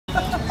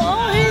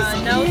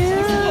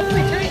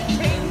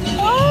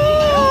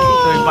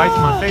bites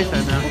my face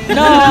right now.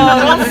 No,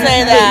 don't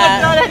say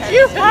that.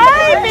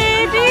 Hi,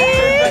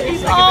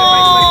 baby.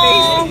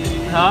 Oh.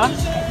 Huh?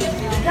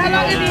 How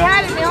long have you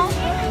had it, Neil?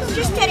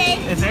 Just today.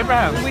 It's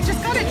Abraham. We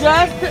just got it.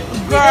 Just We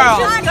girl.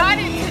 just got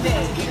it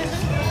today.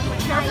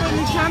 Careful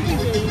when you jumping,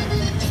 baby.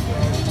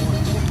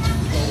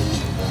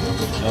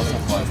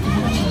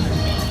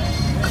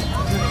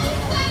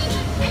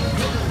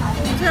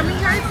 Tell me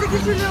how to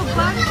get your little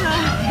butt.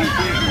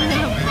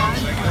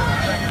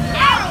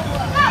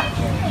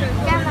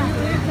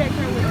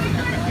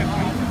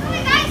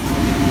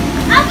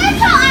 I'm gonna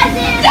tell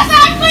Isaiah. Just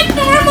act like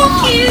normal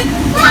kids.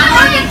 Not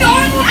like a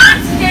normal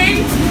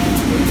accident.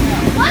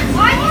 What?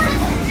 Why are you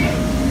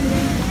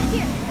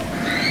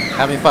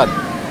Having fun.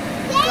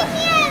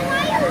 Damien, why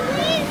are you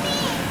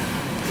leaving?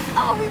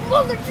 Oh, we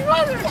pulled the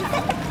drummer.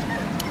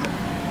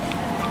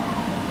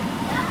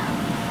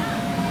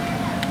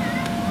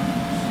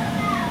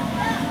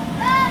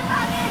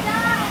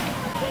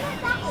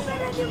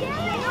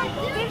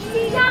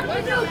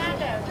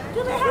 Do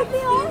they have me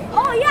on?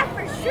 Oh yeah,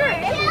 for sure.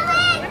 Come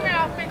here,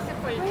 I'll fix it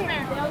for you. Come here.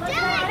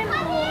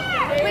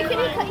 Wait, can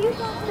you cut you?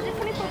 Because it's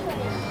 24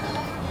 seconds.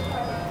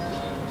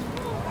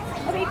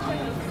 Okay.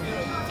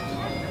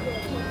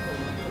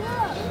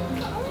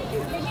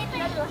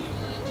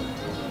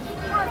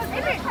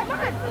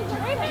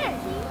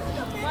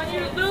 When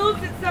you lose,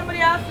 it's somebody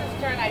else's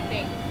turn, I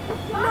think.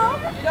 No.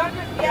 You don't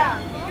just, yeah.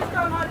 You just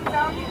don't hold it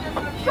down. You just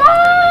look.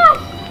 Stop!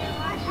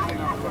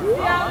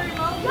 See how the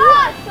remote?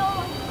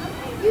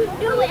 You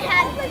knew it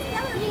had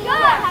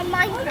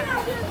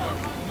Minecraft.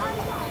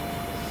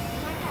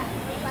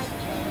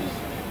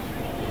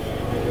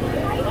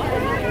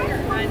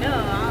 I know.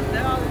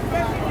 They're all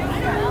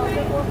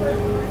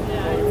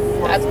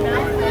That's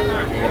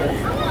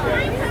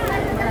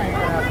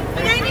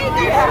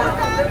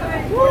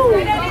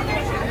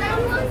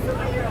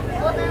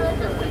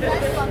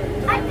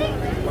I think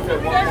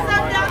there's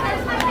some down there.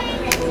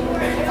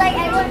 It's like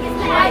everyone gets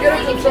to have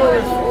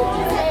controllers.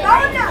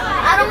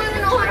 I don't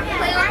even know how to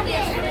play on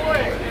PS4.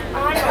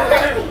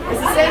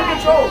 It's the same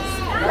controls.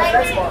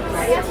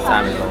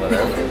 Sammy's over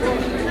there.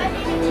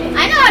 I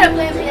know how to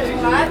play on PS5.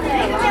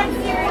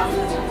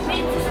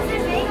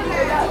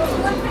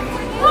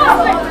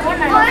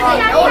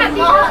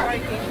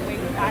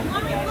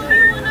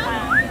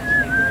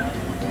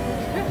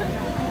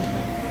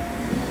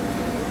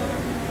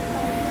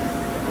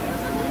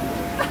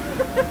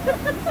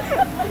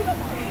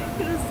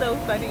 It is so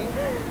funny.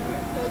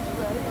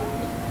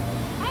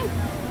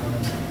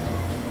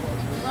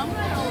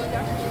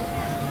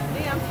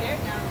 I'm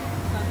scared now.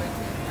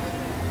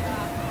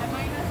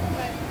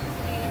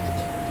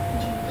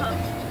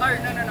 Or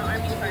no, I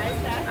mean for ice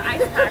pack.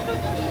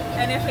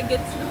 And if it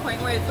gets to the point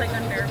where it's like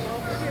unbearable.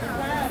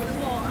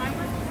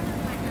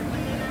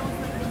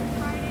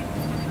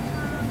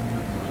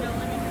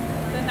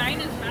 The 9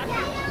 is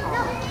massive.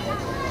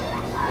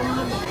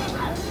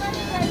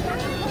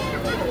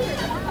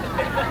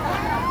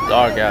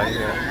 Dog out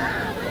here.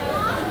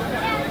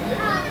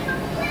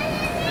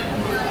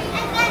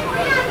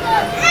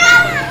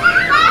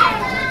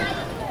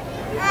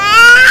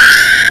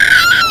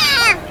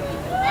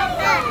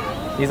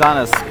 He's on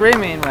a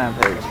screaming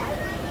rampage.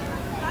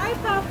 Hi,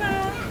 Papa.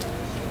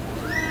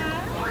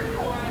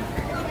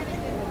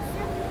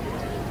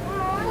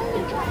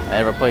 I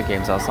never played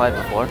games outside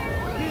before.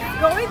 He's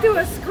going to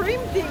a scream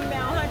thing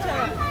now, huh,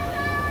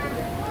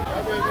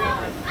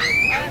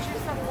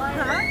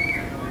 Huh?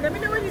 Let me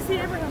know when you see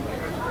Abraham.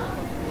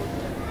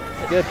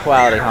 Good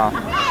quality, huh?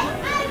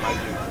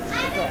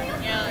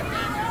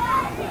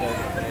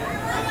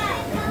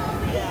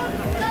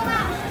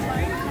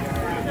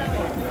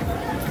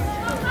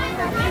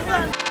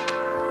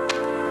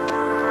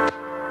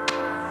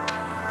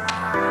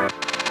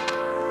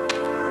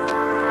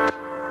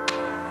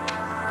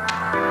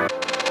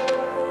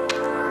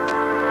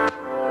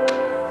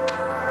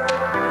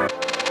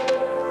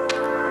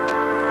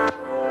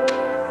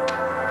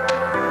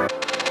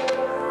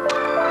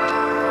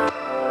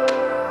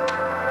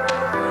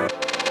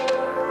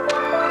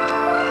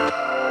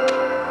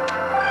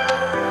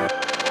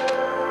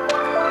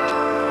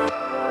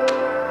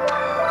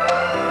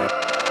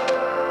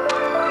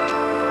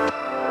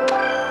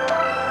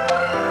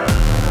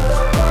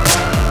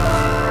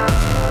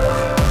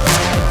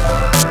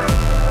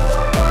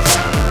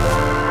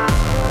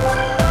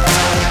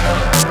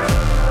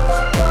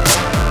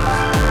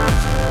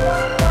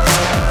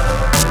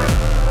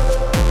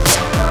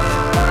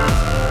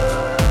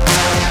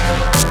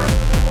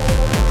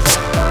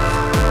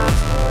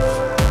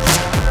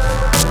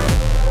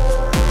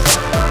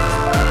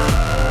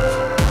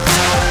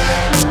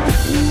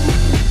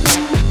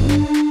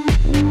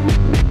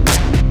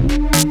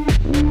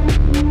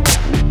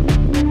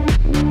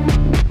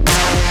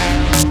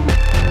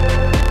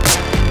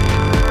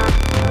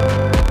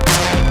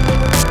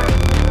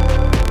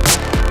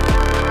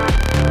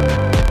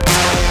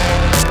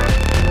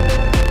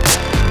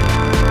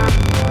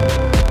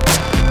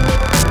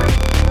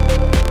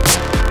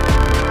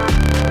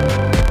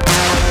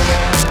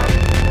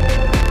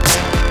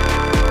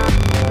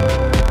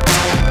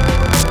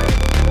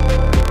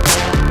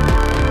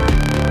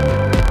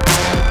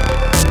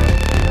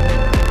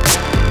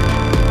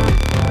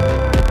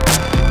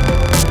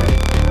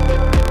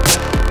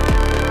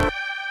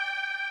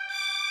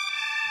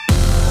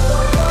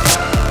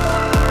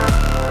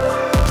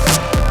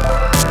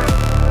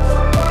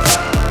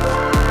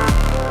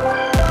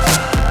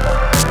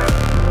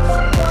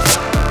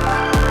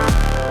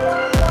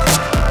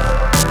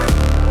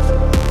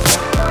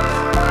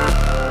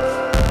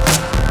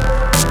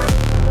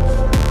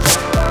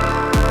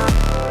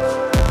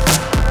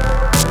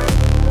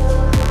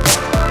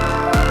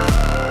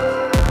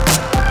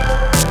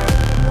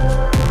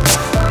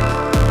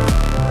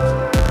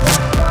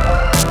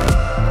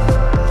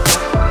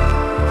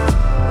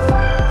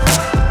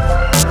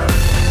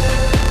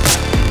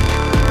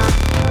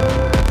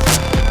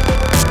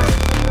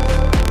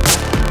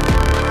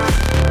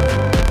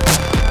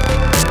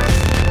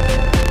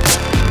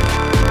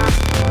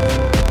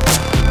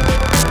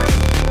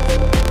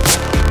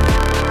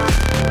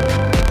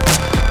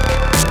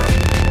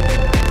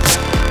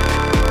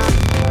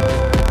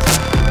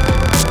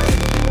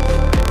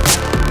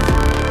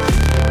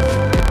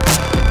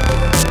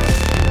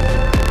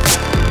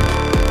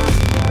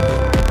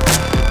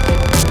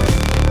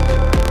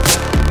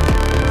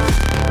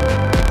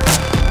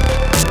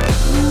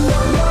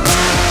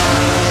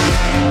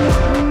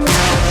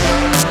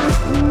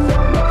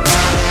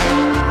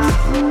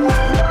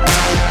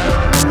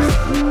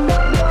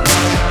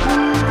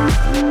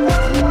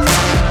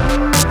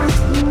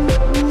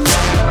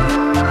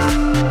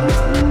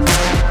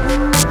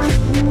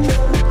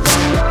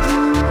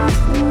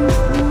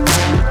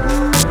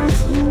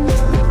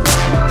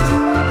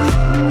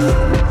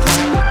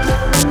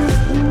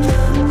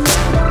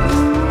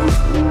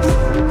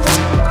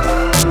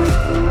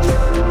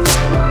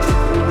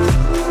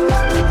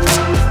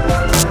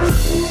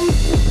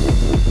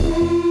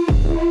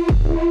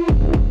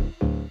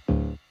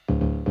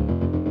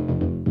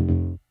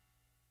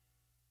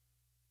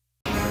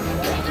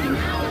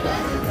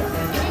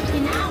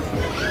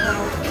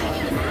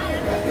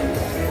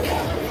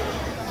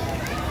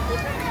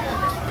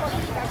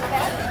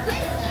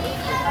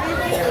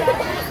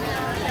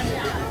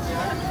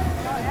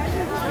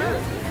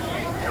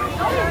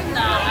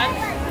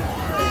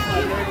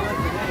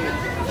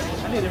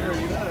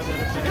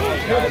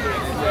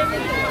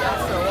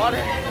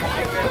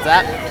 What's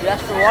that? You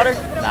asked for water?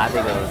 Nah, I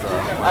think it was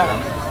lemon.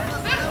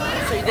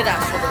 So you did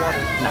ask for the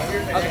water? No.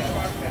 Okay.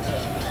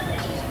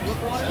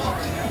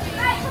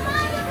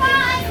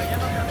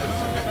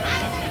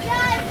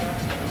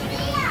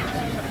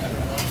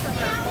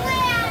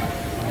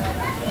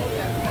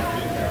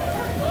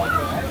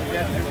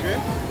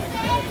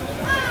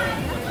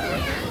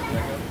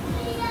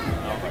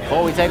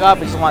 Before we take off,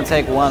 we just want to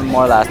take one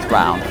more last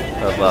round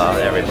of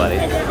everybody.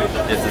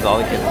 This is all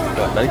the kids.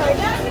 Go ahead, buddy.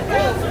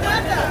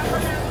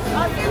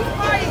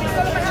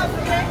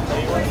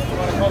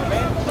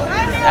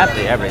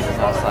 Empty, everybody's just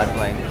outside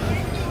playing.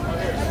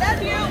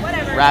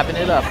 Wrapping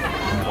it up.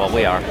 Well,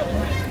 we are.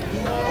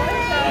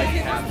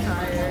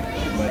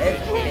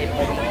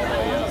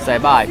 Say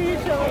bye.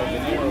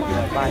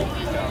 Bye.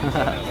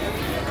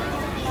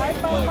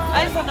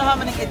 I just don't know how I'm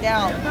going to get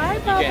down. Hi,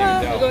 Papa.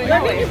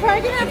 You're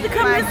probably going to have to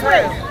come this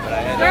way.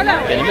 No, no.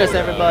 Can you miss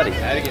everybody?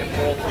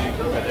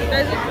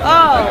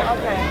 Oh,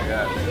 okay.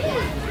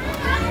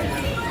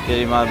 Give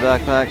you my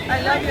backpack.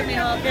 I love you,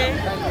 Mijo, okay?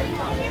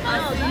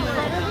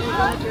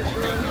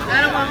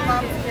 I don't want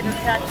Mom to get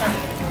attacked by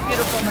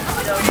beautiful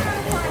mosquitoes.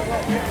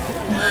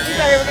 She's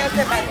like, we're going to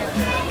sit back here.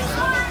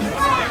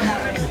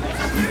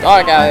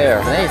 Dark out here.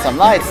 They need some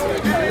lights.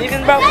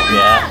 Leaving, bro?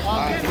 Yeah.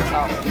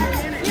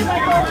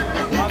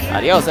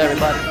 Adios,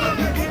 everybody.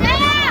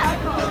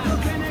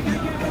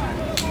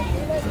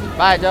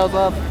 Bye,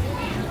 Joseph.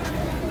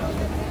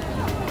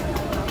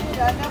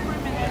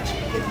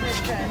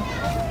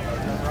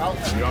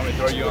 You want me to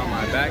throw you on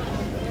my back?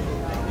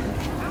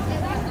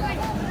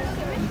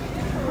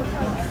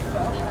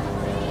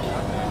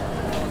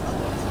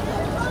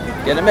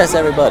 Gonna miss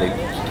everybody.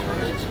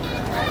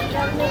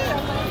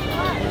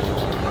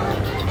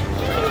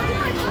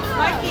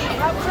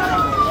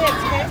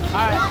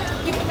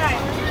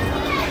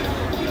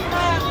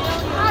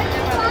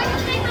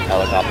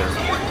 Helicopters.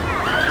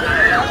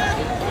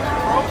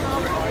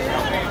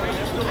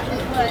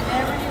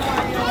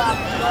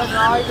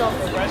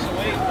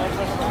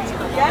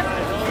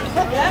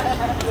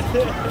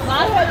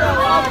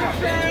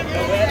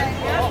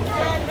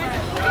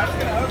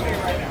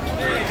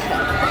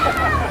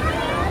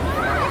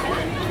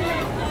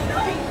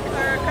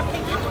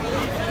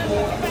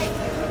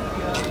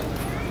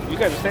 You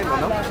guys are staying there,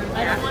 no?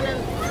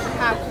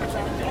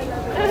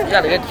 You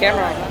got a good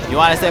camera on. You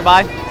want to say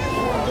bye?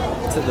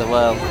 To the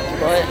well.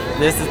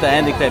 This is the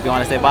ending clip. You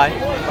want to say bye?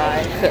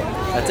 Bye.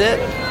 That's it.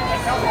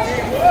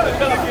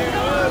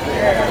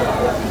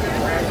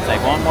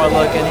 Take one more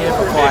look in here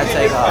before I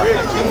take off.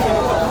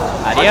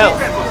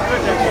 Adios.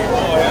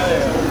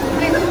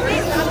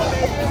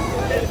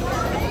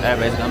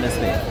 Everybody's gonna miss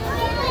me.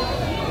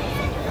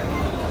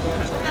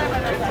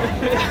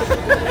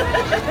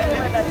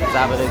 What's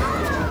happening?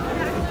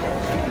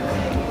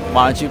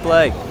 Why don't you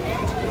play?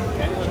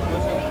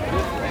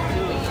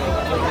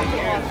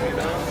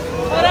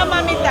 What up,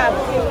 mamita?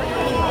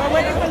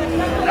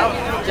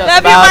 Just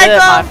Love you, about it,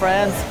 Michael. my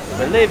friends.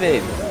 We're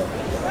leaving.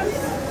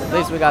 At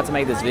least we got to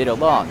make this video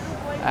long.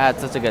 I had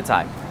such a good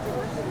time.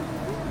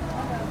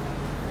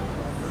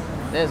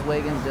 This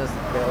weekend's just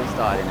barely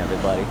starting,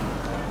 everybody.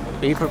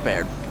 Be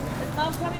prepared. Is Mom coming?